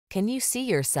Can you see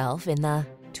yourself in the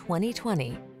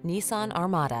 2020 Nissan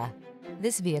Armada?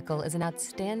 This vehicle is an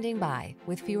outstanding buy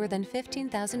with fewer than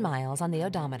 15,000 miles on the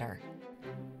odometer.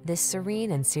 This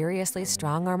serene and seriously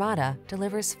strong Armada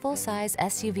delivers full-size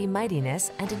SUV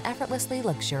mightiness and an effortlessly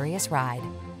luxurious ride.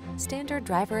 Standard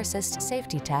driver assist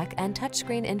safety tech and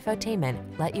touchscreen infotainment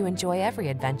let you enjoy every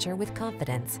adventure with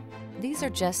confidence. These are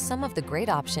just some of the great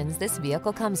options this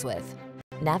vehicle comes with: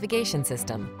 navigation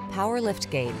system, power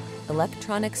liftgate,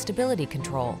 electronic stability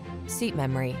control, seat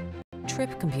memory,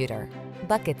 trip computer,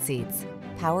 bucket seats,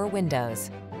 power windows,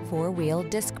 four-wheel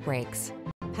disc brakes,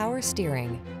 power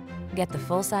steering. Get the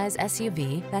full-size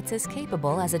SUV that's as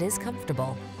capable as it is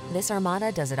comfortable. This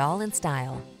Armada does it all in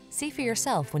style. See for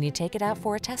yourself when you take it out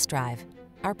for a test drive.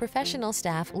 Our professional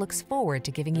staff looks forward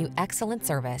to giving you excellent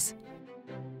service.